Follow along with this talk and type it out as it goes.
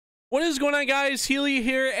What is going on, guys? Healy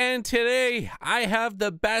here, and today I have the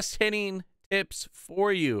best hitting tips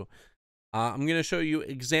for you. I'm going to show you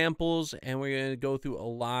examples, and we're going to go through a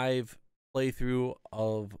live playthrough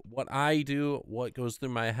of what I do, what goes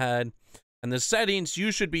through my head, and the settings you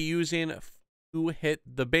should be using to hit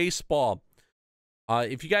the baseball.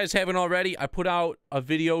 If you guys haven't already, I put out a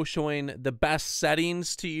video showing the best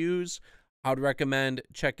settings to use. I would recommend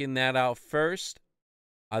checking that out first.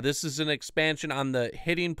 This is an expansion on the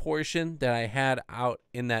hitting portion that I had out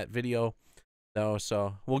in that video, though.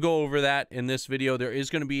 So we'll go over that in this video. There is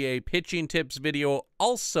going to be a pitching tips video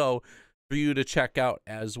also for you to check out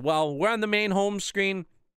as well. We're on the main home screen,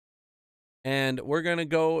 and we're going to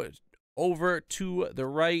go over to the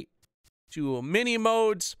right to mini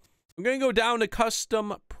modes. I'm going to go down to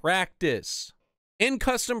custom practice. In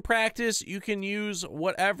custom practice, you can use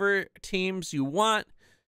whatever teams you want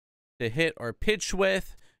to hit or pitch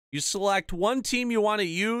with. You select one team you want to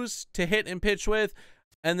use to hit and pitch with,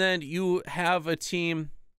 and then you have a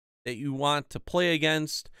team that you want to play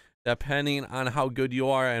against, depending on how good you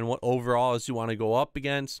are and what overalls you want to go up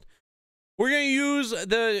against. We're going to use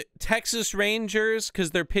the Texas Rangers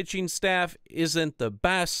because their pitching staff isn't the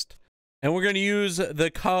best. And we're going to use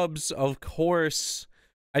the Cubs, of course.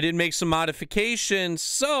 I did make some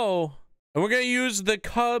modifications, and we're going to use the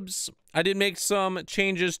Cubs. I did make some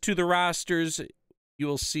changes to the rosters. You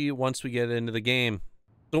will see once we get into the game.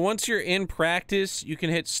 So once you're in practice, you can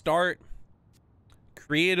hit start,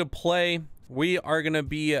 create a play. We are going to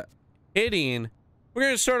be hitting. We're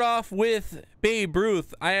going to start off with Babe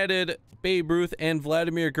Ruth. I added Babe Ruth and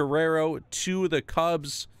Vladimir Guerrero to the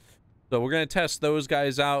Cubs. So we're going to test those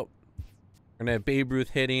guys out. We're going to have Babe Ruth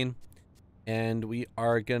hitting, and we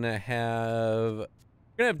are going to have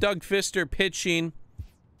Doug Fister pitching.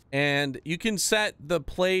 And you can set the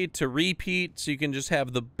play to repeat, so you can just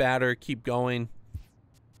have the batter keep going.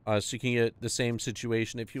 So you can get the same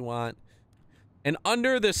situation if you want. And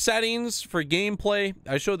under the settings for gameplay,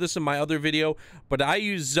 I showed this in my other video, but I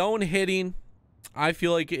use zone hitting. I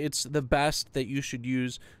feel like it's the best that you should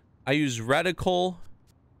use. I use reticle,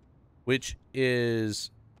 which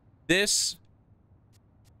is this.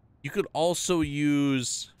 You could also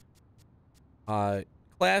use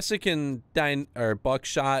classic and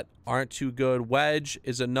buckshot aren't too good. Wedge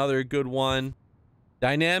is another good one.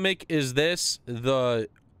 Dynamic is this. The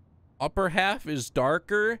upper half is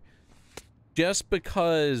darker just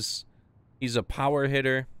because he's a power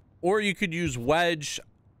hitter. Or you could use wedge,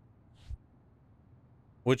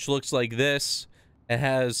 which looks like this. It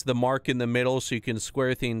has the mark in the middle so you can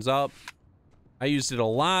square things up. I used it a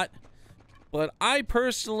lot, but I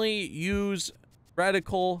personally use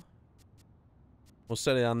reticle. We'll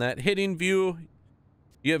set it on that. Hitting view,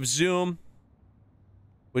 you have zoom,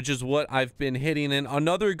 which is what I've been hitting in.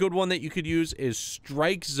 Another good one that you could use is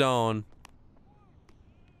strike zone.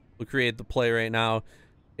 We'll create the play right now.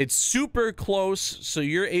 It's super close, so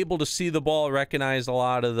you're able to see the ball, recognize a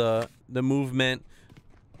lot of the movement.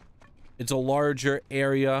 It's a larger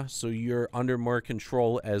area, so you're under more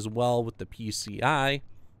control as well with the PCI.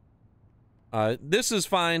 This is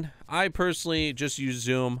fine. I personally just use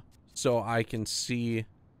zoom, so I can see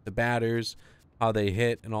the batters, how they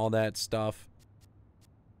hit, and all that stuff.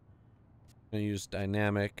 I'm gonna use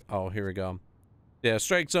dynamic. Oh, here we go. Yeah,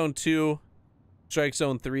 strike zone 2. Strike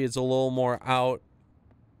zone 3 is a little more out.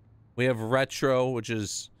 We have retro, which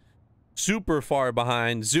is super far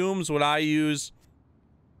behind. Zoom's what I use.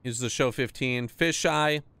 Is the show 15.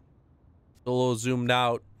 Fisheye, a little zoomed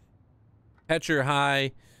out. Catcher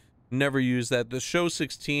high, never use that. The show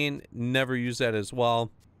 16, never use that as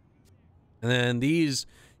well. And then these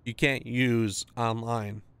you can't use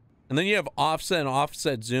online. And then you have offset and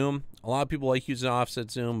offset zoom. A lot of people like using offset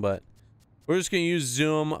zoom, but we're just going to use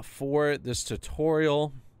zoom for this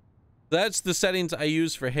tutorial. That's the settings I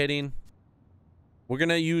use for hitting. We're going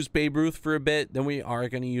to use Babe Ruth for a bit. Then we are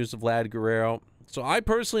going to use Vlad Guerrero. So I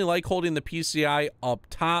personally like holding the PCI up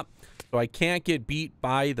top so I can't get beat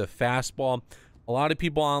by the fastball. A lot of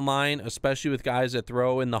people online, especially with guys that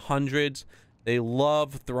throw in the hundreds, they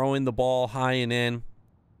love throwing the ball high and in.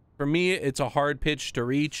 For me, it's a hard pitch to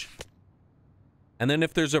reach. And then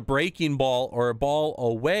if there's a breaking ball or a ball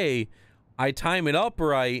away, I time it up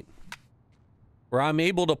right where I'm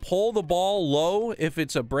able to pull the ball low if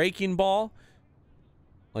it's a breaking ball.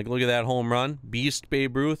 Like, look at that home run. Beast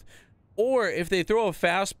Babe Ruth. Or if they throw a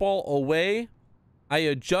fastball away, I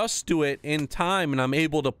adjust to it in time and I'm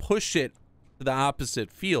able to push it to the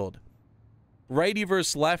opposite field. Righty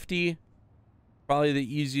versus lefty, probably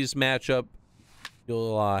the easiest matchup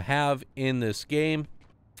you'll have in this game,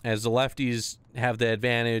 as the lefties have the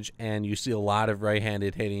advantage and you see a lot of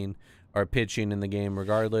right-handed hitting are pitching in the game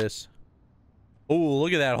regardless. Oh,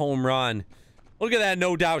 look at that home run. Look at that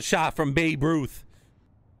no doubt shot from Babe Ruth.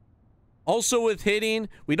 Also with hitting,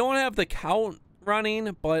 we don't have the count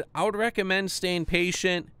running, but I would recommend staying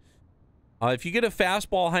patient. If you get a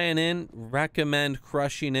fastball high and in, recommend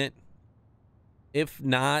crushing it. If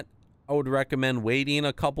not, I would recommend waiting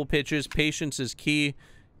a couple pitches. Patience is key.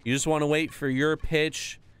 You just want to wait for your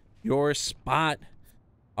pitch, your spot.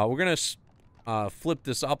 We're going to flip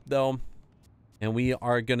this up, though, and we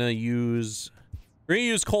are going to use... We're going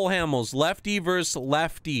to use Cole Hamels, lefty versus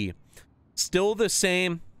lefty. Still the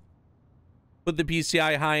same. Put the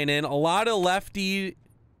PCI high and in. A lot of lefties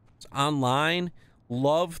online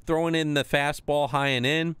love throwing in the fastball high and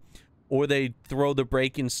in, or they throw the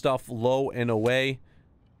breaking stuff low and away.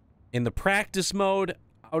 In the practice mode,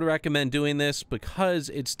 I would recommend doing this because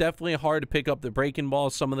it's definitely hard to pick up the breaking ball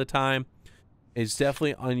some of the time. It's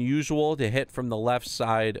definitely unusual to hit from the left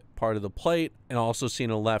side part of the plate, and also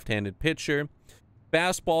seeing a left-handed pitcher.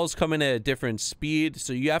 Fastballs come in at a different speed,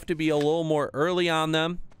 so you have to be a little more early on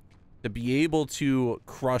them to be able to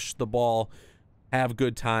crush the ball, have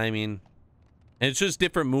good timing. And it's just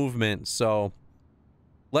different movement. So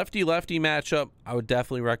lefty-lefty matchup, I would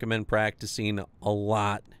definitely recommend practicing a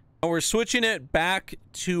lot. Now we're switching it back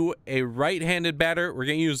to a right-handed batter. We're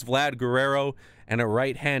going to use Vlad Guerrero and a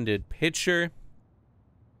right-handed pitcher.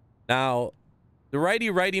 Now, the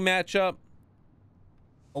righty-righty matchup,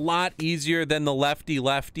 a lot easier than the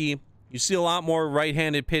lefty-lefty. You see a lot more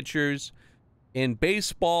right-handed pitchers in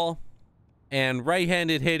baseball, and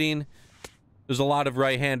right-handed hitting, there's a lot of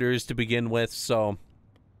right-handers to begin with. So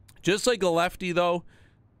just like a lefty, though,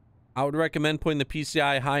 I would recommend putting the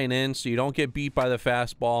PCI high and in so you don't get beat by the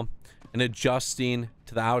fastball, and adjusting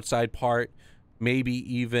to the outside part, maybe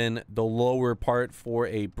even the lower part for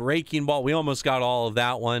a breaking ball. We almost got all of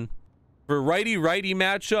that one. For righty-righty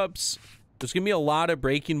matchups, there's going to be a lot of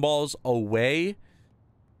breaking balls away.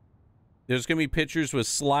 There's going to be pitchers with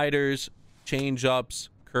sliders, change-ups,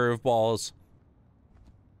 curveballs.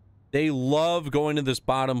 They love going to this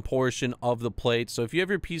bottom portion of the plate. So if you have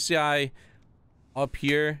your PCI up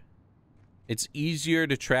here, it's easier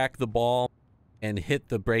to track the ball and hit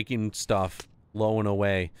the breaking stuff low and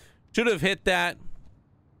away. Should have hit that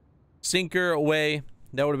sinker away.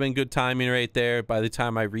 That would have been good timing right there by the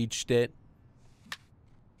time I reached it.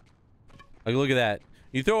 Like, look at that.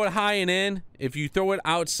 You throw it high and in. If you throw it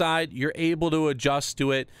outside, you're able to adjust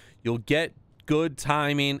to it. You'll get good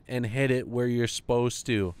timing and hit it where you're supposed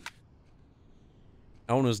to.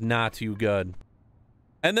 That one was not too good.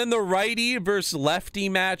 And then the righty versus lefty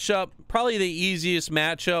matchup, probably the easiest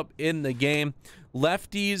matchup in the game.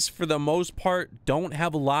 Lefties, for the most part, don't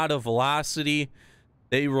have a lot of velocity.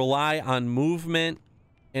 They rely on movement.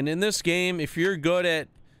 And in this game, if you're good at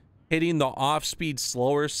hitting the off-speed,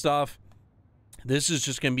 slower stuff, this is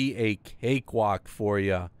just going to be a cakewalk for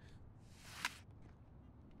you.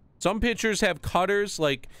 Some pitchers have cutters,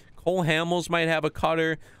 like Cole Hamels might have a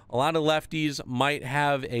cutter. A lot of lefties might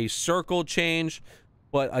have a circle change.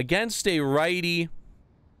 But against a righty,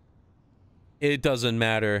 it doesn't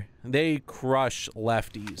matter. They crush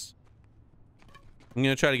lefties. I'm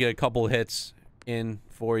going to try to get a couple hits in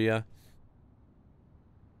for you.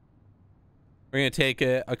 We're going to take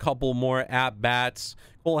a couple more at-bats.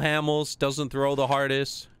 Cole Hamels doesn't throw the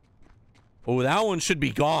hardest. Oh, that one should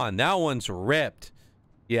be gone. That one's ripped.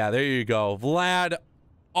 Yeah, there you go. Vlad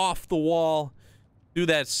off the wall. Do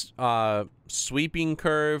that sweeping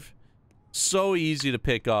curve. So easy to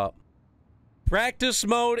pick up. Practice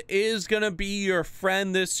mode is going to be your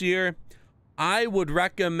friend this year. I would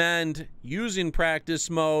recommend using practice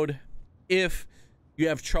mode if you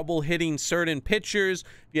have trouble hitting certain pitchers,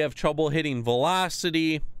 if you have trouble hitting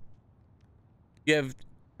velocity, you have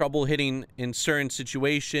trouble hitting in certain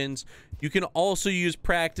situations. You can also use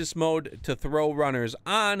practice mode to throw runners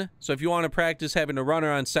on. So if you want to practice having a runner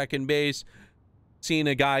on second base, seeing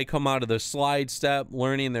a guy come out of the slide step,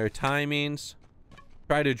 learning their timings,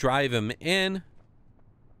 try to drive him in.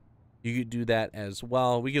 You could do that as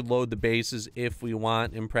well. We could load the bases if we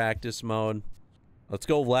want in practice mode. Let's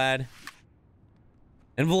go, Vlad.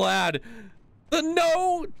 And Vlad, the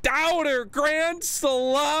no-doubter grand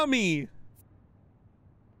salami.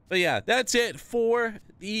 But yeah, that's it for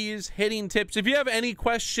these hitting tips. If you have any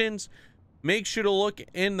questions, make sure to look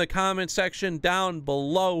in the comment section down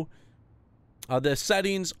below. The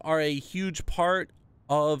settings are a huge part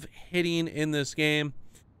of hitting in this game,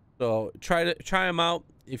 so try them out.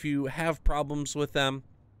 If you have problems with them,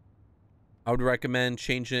 I would recommend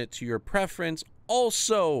changing it to your preference.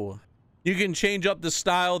 Also, you can change up the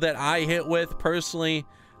style that I hit with. Personally,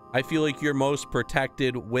 I feel like you're most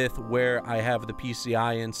protected with where I have the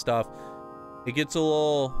PCI and stuff. It gets a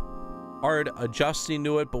little hard adjusting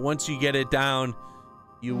to it, but once you get it down,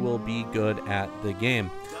 you will be good at the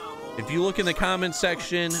game. If you look in the comment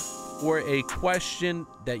section for a question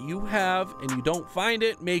that you have and you don't find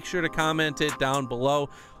it, make sure to comment it down below.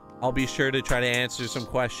 I'll be sure to try to answer some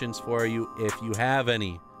questions for you if you have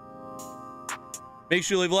any. Make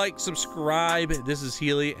sure you leave a like, subscribe. This is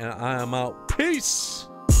Healy, and I am out. Peace!